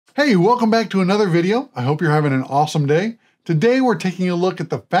Hey, welcome back to another video. I hope you're having an awesome day. Today we're taking a look at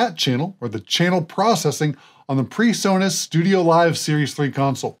the FAT channel, or the channel processing, on the PreSonus StudioLive Series 3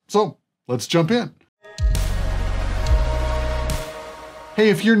 console. So let's jump in. Hey,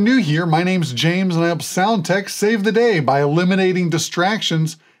 if you're new here, my name's James and I help sound techs save the day by eliminating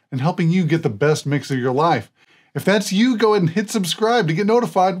distractions and helping you get the best mix of your life. If that's you, go ahead and hit subscribe to get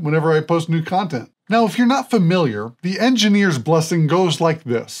notified whenever I post new content. Now, if you're not familiar, the engineer's blessing goes like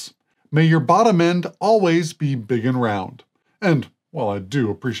this. May your bottom end always be big and round. And while I do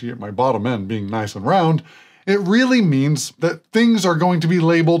appreciate my bottom end being nice and round, it really means that things are going to be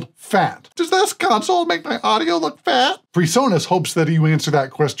labeled fat. Does this console make my audio look fat? PreSonus hopes that you answer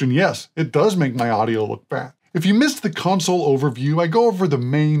that question yes, it does make my audio look fat. If you missed the console overview, I go over the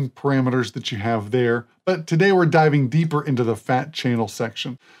main parameters that you have there, but today we're diving deeper into the FAT channel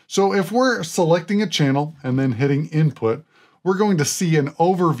section. So if we're selecting a channel and then hitting input, we're going to see an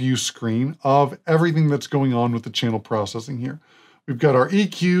overview screen of everything that's going on with the channel processing here. We've got our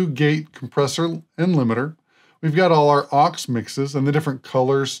EQ, gate, compressor, and limiter. We've got all our aux mixes, and the different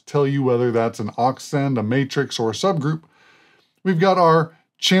colors tell you whether that's an aux send, a matrix, or a subgroup. We've got our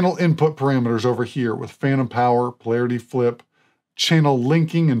channel input parameters over here with phantom power, polarity flip, channel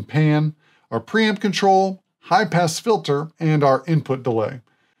linking and pan, our preamp control, high pass filter, and our input delay.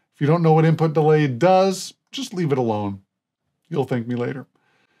 If you don't know what input delay does, just leave it alone. You'll thank me later.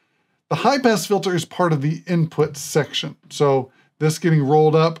 The high pass filter is part of the input section. So this getting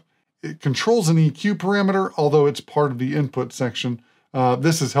rolled up, it controls an EQ parameter, although it's part of the input section.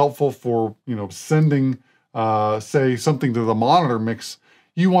 This is helpful for, sending, say, something to the monitor mix.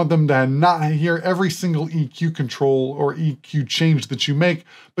 You want them to not hear every single EQ control or EQ change that you make,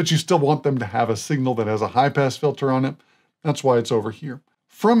 but you still want them to have a signal that has a high pass filter on it. That's why it's over here.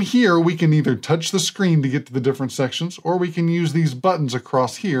 From here, we can either touch the screen to get to the different sections, or we can use these buttons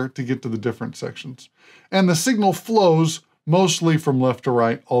across here to get to the different sections. And the signal flows mostly from left to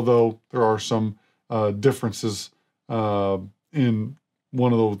right, although there are some differences in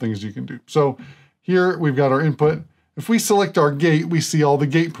one of the things you can do. So here we've got our input. If we select our gate, we see all the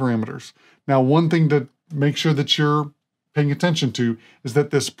gate parameters. Now, one thing to make sure that you're paying attention to is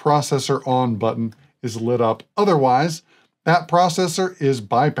that this processor on button is lit up. Otherwise, that processor is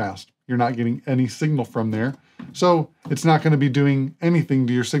bypassed. You're not getting any signal from there. So it's not going to be doing anything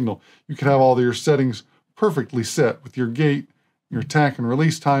to your signal. You can have all of your settings perfectly set with your gate, your attack and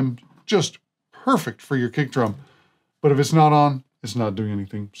release time, just perfect for your kick drum. But if it's not on, it's not doing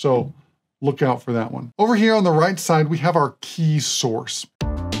anything. So look out for that one. Over here on the right side, we have our key source.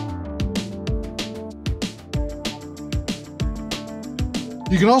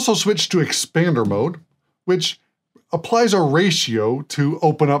 You can also switch to expander mode, which applies a ratio to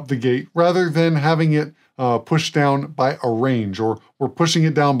open up the gate rather than having it pushed down by a range, or we're pushing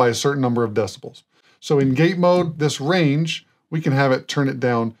it down by a certain number of decibels. So in gate mode, this range, we can have it turn it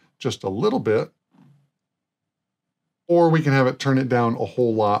down just a little bit, or we can have it turn it down a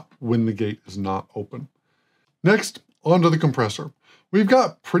whole lot when the gate is not open. Next, onto the compressor. We've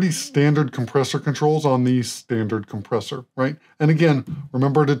got pretty standard compressor controls on the standard compressor, right? And again,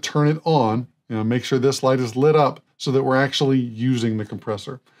 remember to turn it on, make sure this light is lit up so that we're actually using the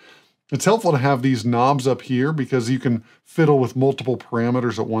compressor. It's helpful to have these knobs up here because you can fiddle with multiple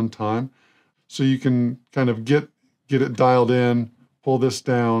parameters at one time. So you can kind of get it dialed in, pull this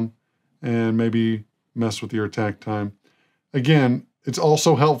down, and maybe mess with your attack time. Again, it's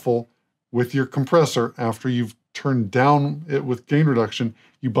also helpful with your compressor. After you've turned down it with gain reduction,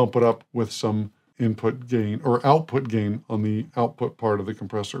 you bump it up with some input gain or output gain on the output part of the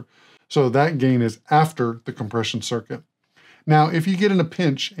compressor. So that gain is after the compression circuit. Now, if you get in a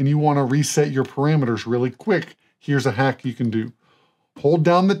pinch and you want to reset your parameters really quick, here's a hack you can do. Hold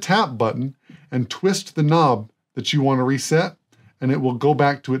down the tap button and twist the knob that you want to reset, and it will go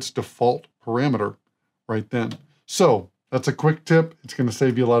back to its default parameter right then. So that's a quick tip. It's going to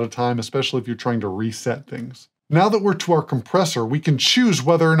save you a lot of time, especially if you're trying to reset things. Now that we're to our compressor, we can choose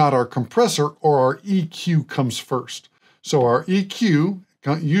whether or not our compressor or our EQ comes first. So our EQ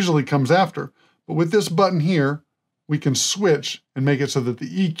usually comes after, but with this button here, we can switch and make it so that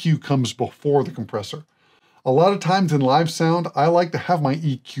the EQ comes before the compressor. A lot of times in live sound, I like to have my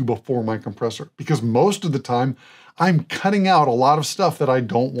EQ before my compressor because most of the time I'm cutting out a lot of stuff that I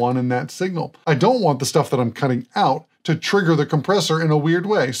don't want in that signal. I don't want the stuff that I'm cutting out to trigger the compressor in a weird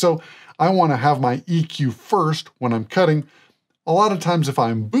way. So I want to have my EQ first when I'm cutting. A lot of times if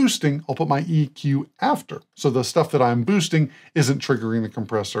I'm boosting, I'll put my EQ after. So the stuff that I'm boosting isn't triggering the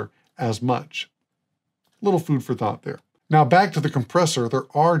compressor as much. Little food for thought there. Now back to the compressor, there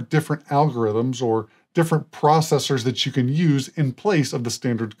are different algorithms or different processors that you can use in place of the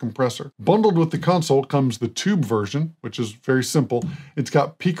standard compressor. Bundled with the console comes the tube version, which is very simple. It's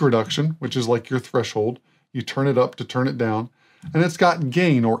got peak reduction, which is like your threshold. You turn it up to turn it down. And it's got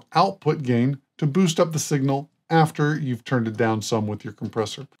gain or output gain to boost up the signal after you've turned it down some with your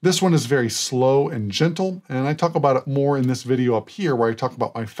compressor. This one is very slow and gentle, and I talk about it more in this video up here where I talk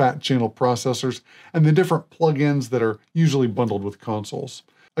about my fat channel processors and the different plugins that are usually bundled with consoles.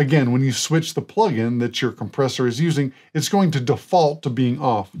 Again, when you switch the plugin that your compressor is using, it's going to default to being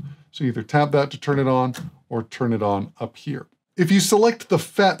off. So either tap that to turn it on or turn it on up here. If you select the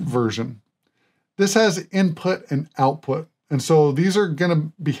FET version, this has input and output. And so these are going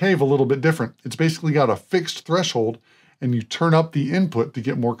to behave a little bit different. It's basically got a fixed threshold, and you turn up the input to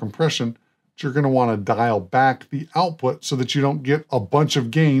get more compression, but you're going to want to dial back the output so that you don't get a bunch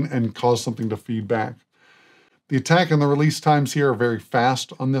of gain and cause something to feed back. The attack and the release times here are very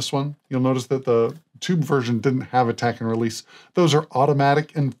fast on this one. You'll notice that the tube version didn't have attack and release. Those are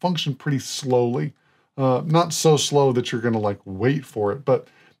automatic and function pretty slowly. Not so slow that you're going to like wait for it, but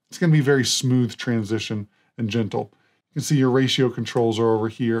it's going to be very smooth transition and gentle. You can see your ratio controls are over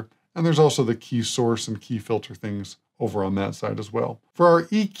here, and there's also the key source and key filter things over on that side as well. For our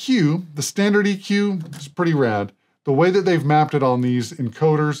EQ, the standard EQ is pretty rad. The way that they've mapped it on these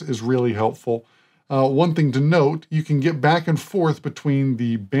encoders is really helpful. One thing to note, you can get back and forth between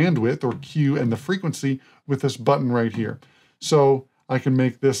the bandwidth or Q and the frequency with this button right here. So I can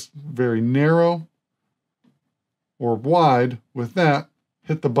make this very narrow or wide with that,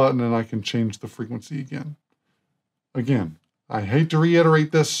 hit the button, and I can change the frequency again. Again, I hate to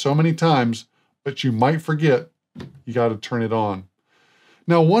reiterate this so many times, but you might forget you got to turn it on.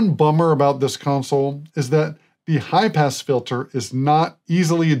 Now, one bummer about this console is that the high pass filter is not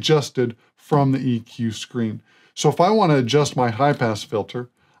easily adjusted from the EQ screen. So if I want to adjust my high pass filter,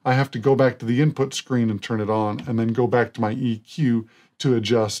 I have to go back to the input screen and turn it on, and then go back to my EQ to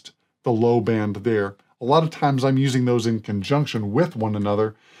adjust the low band there. A lot of times I'm using those in conjunction with one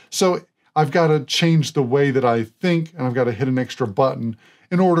another. So I've got to change the way that I think, and I've got to hit an extra button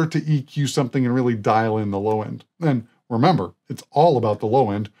in order to EQ something and really dial in the low end. And remember, it's all about the low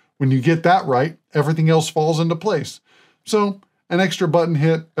end. When you get that right, everything else falls into place. So an extra button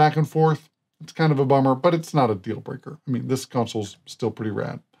hit back and forth, it's kind of a bummer, but it's not a deal breaker. I mean, this console's still pretty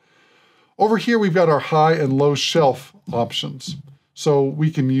rad. Over here, we've got our high and low shelf options. So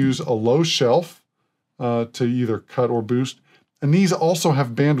we can use a low shelf to either cut or boost. And these also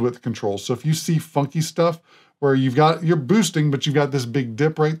have bandwidth controls. So if you see funky stuff where you're boosting, but you've got this big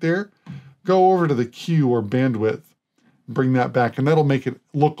dip right there, go over to the Q or bandwidth, bring that back, and that'll make it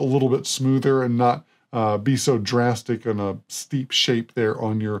look a little bit smoother and not be so drastic in a steep shape there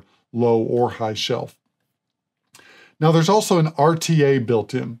on your low or high shelf. Now there's also an RTA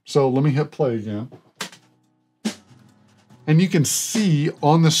built in. So let me hit play again. And you can see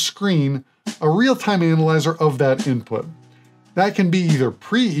on the screen a real-time analyzer of that input. That can be either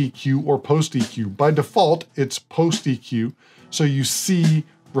pre-EQ or post-EQ. By default, it's post-EQ, so you see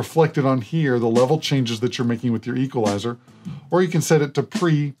reflected on here the level changes that you're making with your equalizer, or you can set it to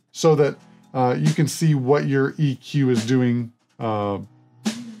pre so that you can see what your EQ is doing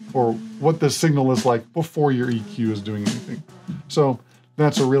or what the signal is like before your EQ is doing anything. So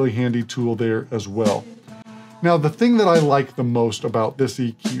that's a really handy tool there as well. Now, the thing that I like the most about this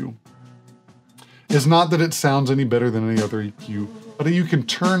EQ is not that it sounds any better than any other EQ, but that you can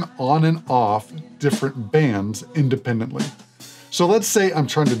turn on and off different bands independently. So let's say I'm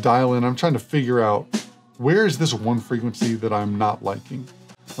trying to dial in, I'm trying to figure out where is this one frequency that I'm not liking,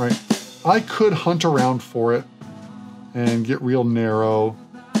 right? I could hunt around for it and get real narrow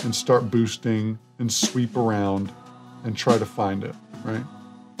and start boosting and sweep around and try to find it, right?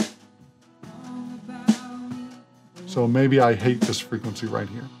 So maybe I hate this frequency right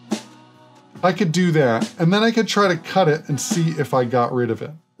here. I could do that, and then I could try to cut it and see if I got rid of it.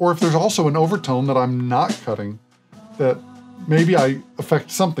 Or if there's also an overtone that I'm not cutting, that maybe I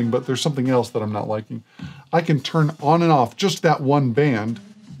affect something, but there's something else that I'm not liking. I can turn on and off just that one band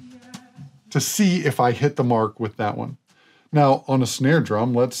to see if I hit the mark with that one. Now, on a snare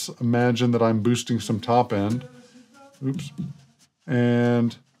drum, let's imagine that I'm boosting some top end. Oops.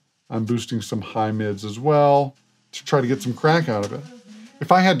 And I'm boosting some high mids as well to try to get some crack out of it.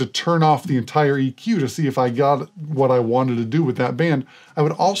 If I had to turn off the entire EQ to see if I got what I wanted to do with that band, I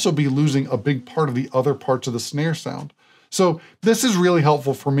would also be losing a big part of the other parts of the snare sound. So this is really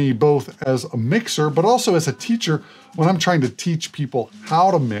helpful for me both as a mixer, but also as a teacher when I'm trying to teach people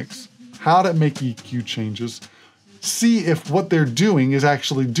how to mix, how to make EQ changes, see if what they're doing is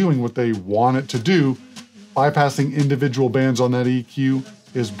actually doing what they want it to do. Bypassing individual bands on that EQ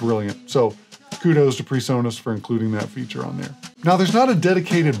is brilliant. So kudos to PreSonus for including that feature on there. Now there's not a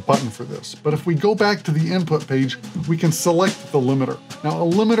dedicated button for this, but if we go back to the input page, we can select the limiter. Now a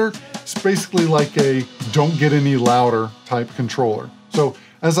limiter is basically like a don't get any louder type controller. So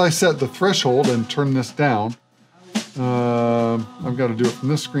as I set the threshold and turn this down, I've got to do it from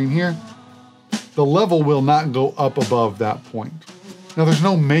this screen here, the level will not go up above that point. Now there's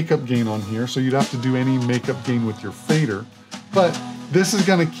no makeup gain on here, so you'd have to do any makeup gain with your fader, but this is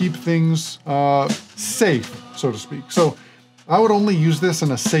going to keep things safe, so to speak. So I would only use this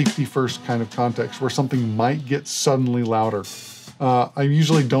in a safety first kind of context where something might get suddenly louder. I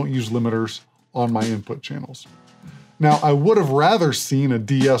usually don't use limiters on my input channels. Now I would have rather seen a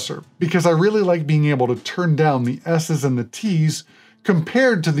de-esser because I really like being able to turn down the S's and the T's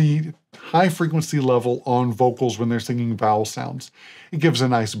compared to the high frequency level on vocals when they're singing vowel sounds. It gives a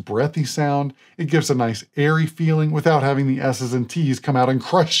nice breathy sound. It gives a nice airy feeling without having the S's and T's come out and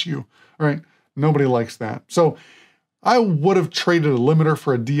crush you, right? Nobody likes that. So I would have traded a limiter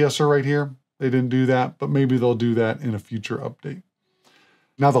for a de-esser right here. They didn't do that, but maybe they'll do that in a future update.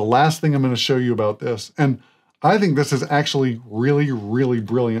 Now the last thing I'm going to show you about this, and I think this is actually really, really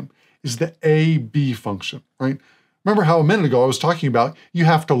brilliant, is the A-B function, right? Remember how a minute ago I was talking about you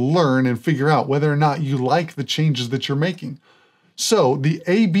have to learn and figure out whether or not you like the changes that you're making. So the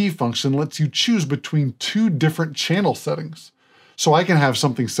A-B function lets you choose between two different channel settings. So I can have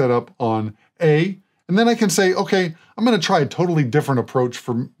something set up on A, and then I can say, okay, I'm going to try a totally different approach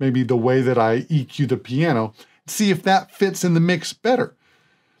for maybe the way that I EQ the piano, see if that fits in the mix better.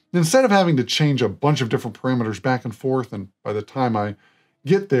 Instead of having to change a bunch of different parameters back and forth, and by the time I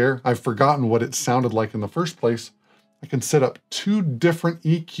get there, I've forgotten what it sounded like in the first place, I can set up two different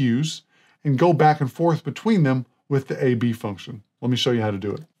EQs and go back and forth between them with the A-B function. Let me show you how to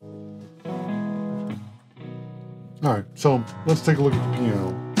do it. All right, so let's take a look at the piano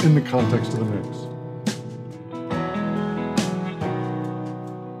in the context of the mix.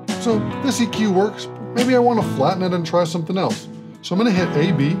 So this EQ works. Maybe I want to flatten it and try something else. So I'm going to hit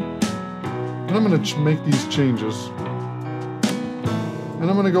A-B, and I'm going to make these changes. And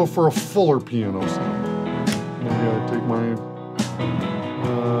I'm going to go for a fuller piano sound. Maybe I take my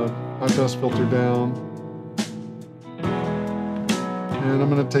high pass filter down, and I'm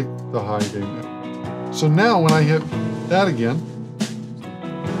going to take the high gain down. So now when I hit that again,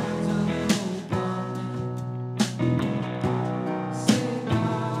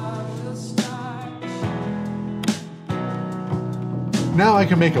 now I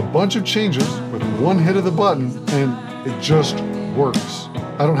can make a bunch of changes with one hit of the button, and it just works.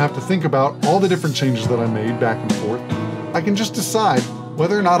 I don't have to think about all the different changes that I made back and forth. I can just decide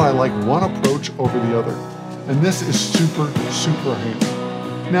whether or not I like one approach over the other. And this is super, super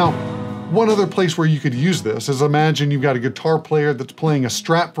handy. Now, one other place where you could use this is imagine you've got a guitar player that's playing a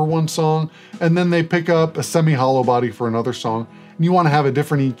Strat for one song, and then they pick up a semi-hollow body for another song, and you want to have a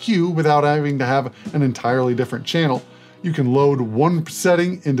different EQ without having to have an entirely different channel. You can load one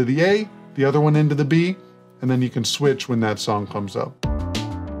setting into the A, the other one into the B, and then you can switch when that song comes up.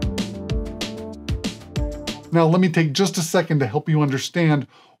 Now let me take just a second to help you understand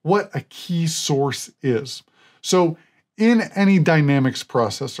what a key source is. So in any dynamics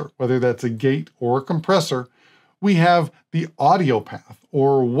processor, whether that's a gate or a compressor, we have the audio path,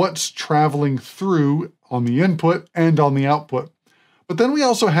 or what's traveling through on the input and on the output. But then we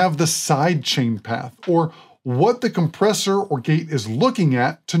also have the sidechain path, or what the compressor or gate is looking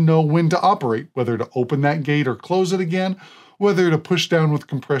at to know when to operate, whether to open that gate or close it again, whether to push down with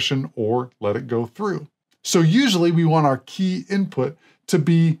compression or let it go through. So usually we want our key input to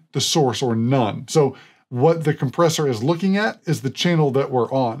be the source or none. So what the compressor is looking at is the channel that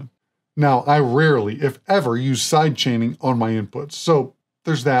we're on. Now, I rarely, if ever, use sidechaining on my inputs. So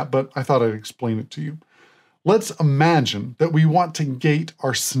there's that, but I thought I'd explain it to you. Let's imagine that we want to gate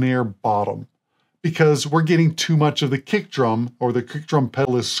our snare bottom because we're getting too much of the kick drum, or the kick drum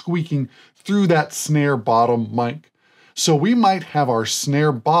pedal is squeaking through that snare bottom mic. So we might have our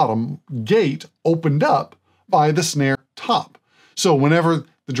snare bottom gate opened up by the snare top. So whenever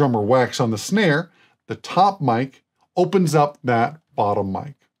the drummer whacks on the snare, the top mic opens up that bottom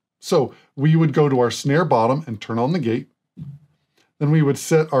mic. So we would go to our snare bottom and turn on the gate. Then we would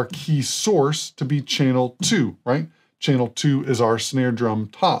set our key source to be channel 2, right? Channel 2 is our snare drum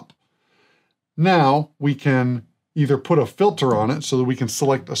top. Now we can either put a filter on it so that we can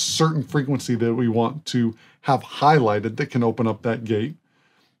select a certain frequency that we want to have highlighted that can open up that gate,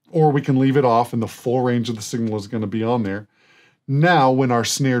 or we can leave it off and the full range of the signal is going to be on there. Now when our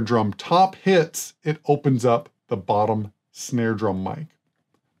snare drum top hits, it opens up the bottom snare drum mic.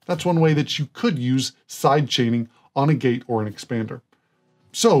 That's one way that you could use side chaining on a gate or an expander.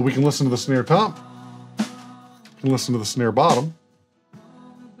 So we can listen to the snare top, we can listen to the snare bottom.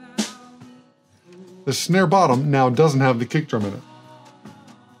 The snare bottom now doesn't have the kick drum in it.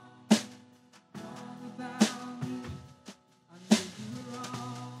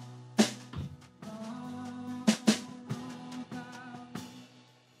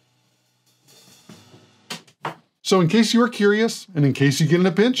 So in case you were curious, and in case you get in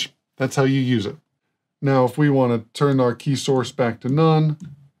a pinch, that's how you use it. Now, if we want to turn our key source back to none,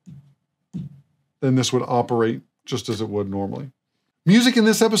 then this would operate just as it would normally. Music in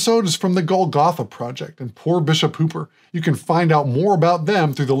this episode is from the Golgotha Project and Poor Bishop Hooper. You can find out more about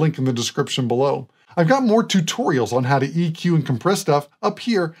them through the link in the description below. I've got more tutorials on how to EQ and compress stuff up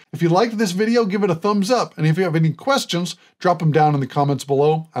here. If you liked this video, give it a thumbs up. And if you have any questions, drop them down in the comments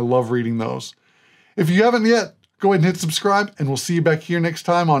below. I love reading those. If you haven't yet, go ahead and hit subscribe, and we'll see you back here next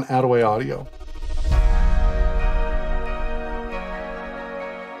time on Attaway Audio.